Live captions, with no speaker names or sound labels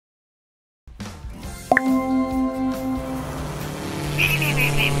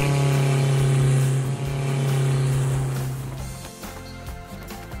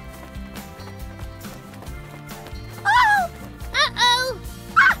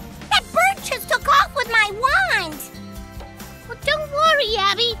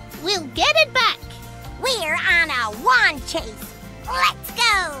on, Chase. Let's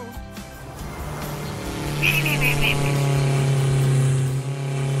go.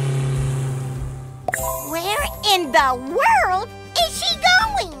 Where in the world is she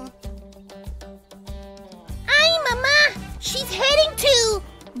going? Ay, Mama! She's heading to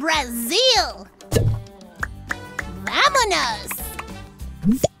Brazil. Vámonos!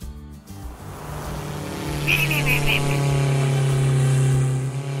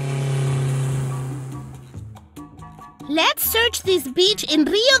 Let's search this beach in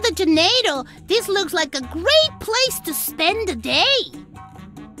Rio de Janeiro. This looks like a great place to spend the day.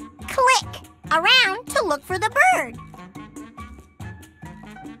 Click around to look for the bird.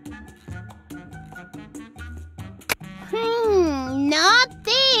 Not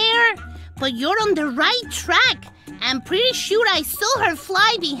there. But you're on the right track. I'm pretty sure I saw her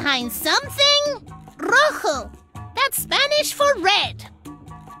fly behind something rojo. That's Spanish for red.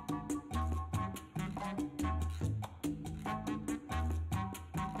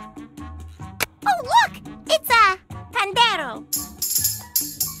 Oh, look! It's a pandero.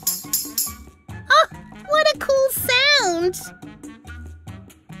 Oh, what a cool sound.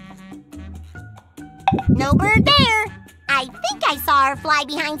 No bird there. I think I saw her fly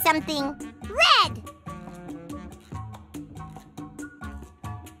behind something red.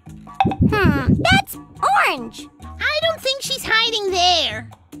 That's orange. I don't think she's hiding there.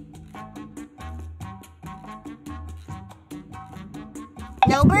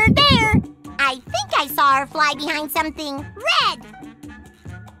 No bird there. I think I saw her fly behind something red.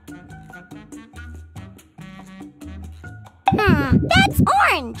 That's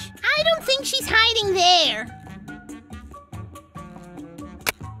orange. I don't think she's hiding there.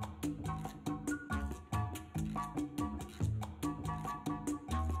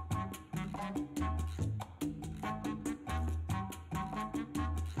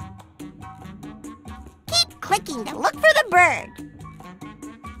 Keep clicking to look for the bird.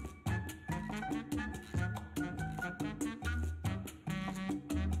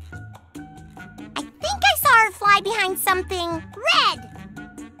 I think I saw her fly behind something red.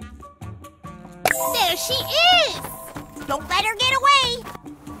 There she is! Don't let her get away.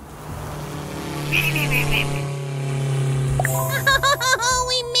 Oh,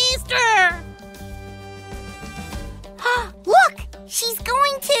 we missed her! Look! She's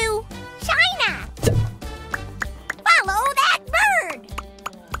going to China! Follow that bird!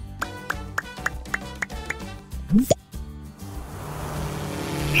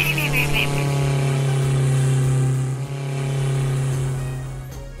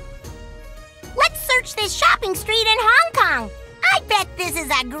 Let's search this shopping street in Hong Kong. I bet this is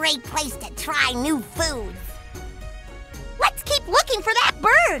a great place to try new foods. Let's keep looking for that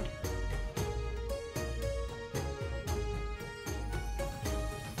bird.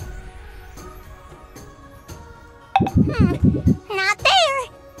 Not there.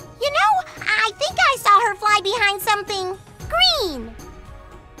 You know, I think I saw her fly behind something green.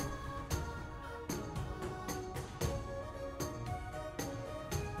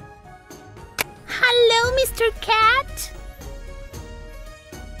 Hello, Mr. Cat.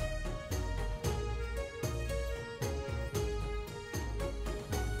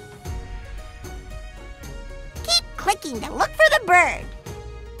 Keep clicking to look for the bird.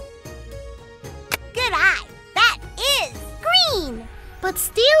 Good eye. That is green. But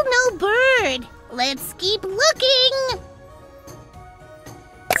still no bird. Let's keep looking.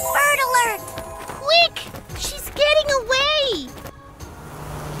 Bird alert. Quick! She's getting away.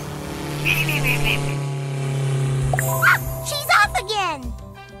 Ah, she's off again.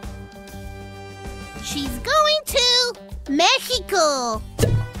 She's going to Mexico.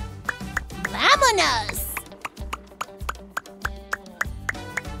 Vámonos.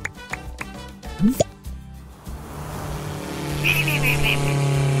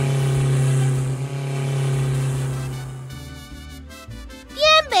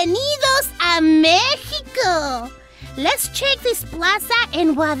 Bienvenidos a México. Let's check this plaza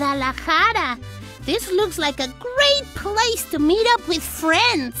in Guadalajara. This looks like a great place to meet up with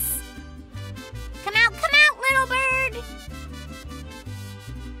friends. Come out, little bird.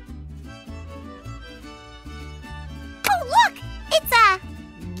 Oh, look! It's a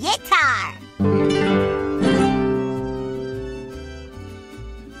guitar.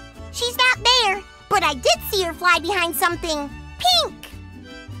 She's not there, but I did see her fly behind something pink.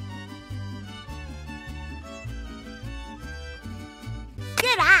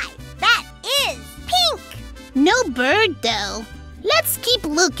 Good eye. That is pink. No bird, though. Let's keep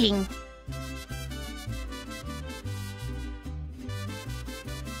looking.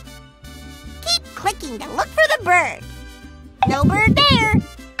 Keep clicking to look for the bird. No bird there.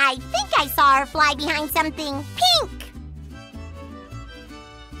 I think I saw her fly behind something pink.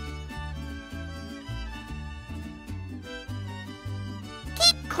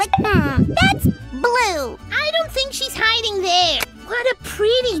 click. That's blue. I don't think she's hiding there. What a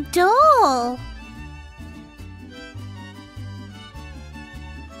pretty doll.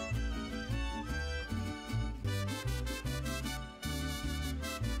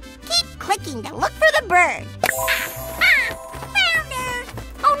 Keep clicking to look for the bird. Found her.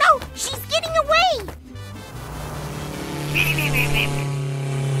 Oh no, she's getting away.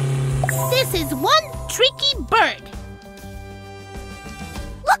 This is one tricky bird.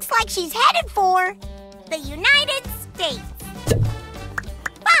 Looks like she's headed for the United States.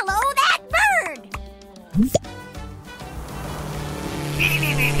 Follow that bird.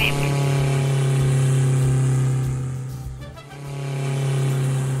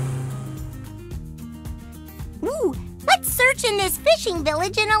 Ooh, let's search in this fishing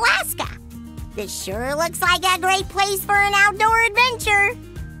village in Alaska. This sure looks like a great place for an outdoor adventure.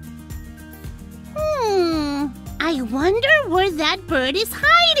 I wonder where that bird is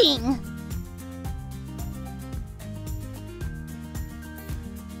hiding.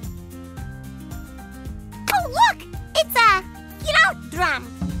 Oh, look! It's a get-out drum.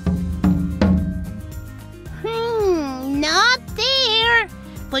 Not there.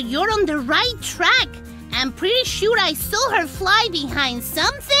 But you're on the right track. I'm pretty sure I saw her fly behind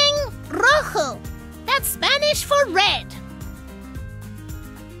something rojo. That's Spanish for red.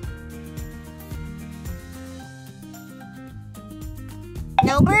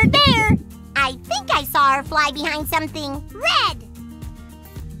 No bird there. I think I saw her fly behind something red.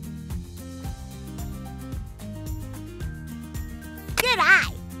 Good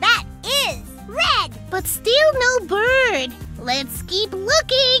eye. That is red. But still no bird. Let's keep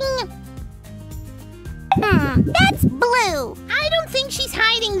looking. That's blue. I don't think she's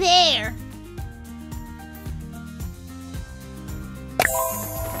hiding there.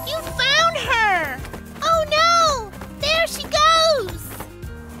 You found her! Oh no! There she goes!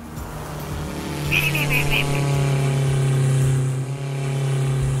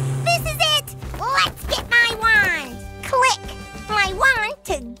 This is it. Let's get my wand. Click my wand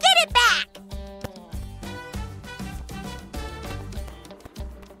to get it back.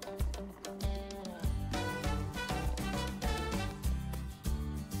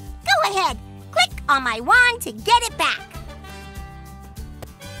 Go ahead. Click on my wand to get it back.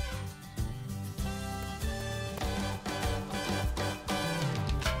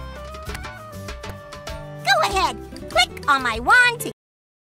 Go ahead. Click on my wand to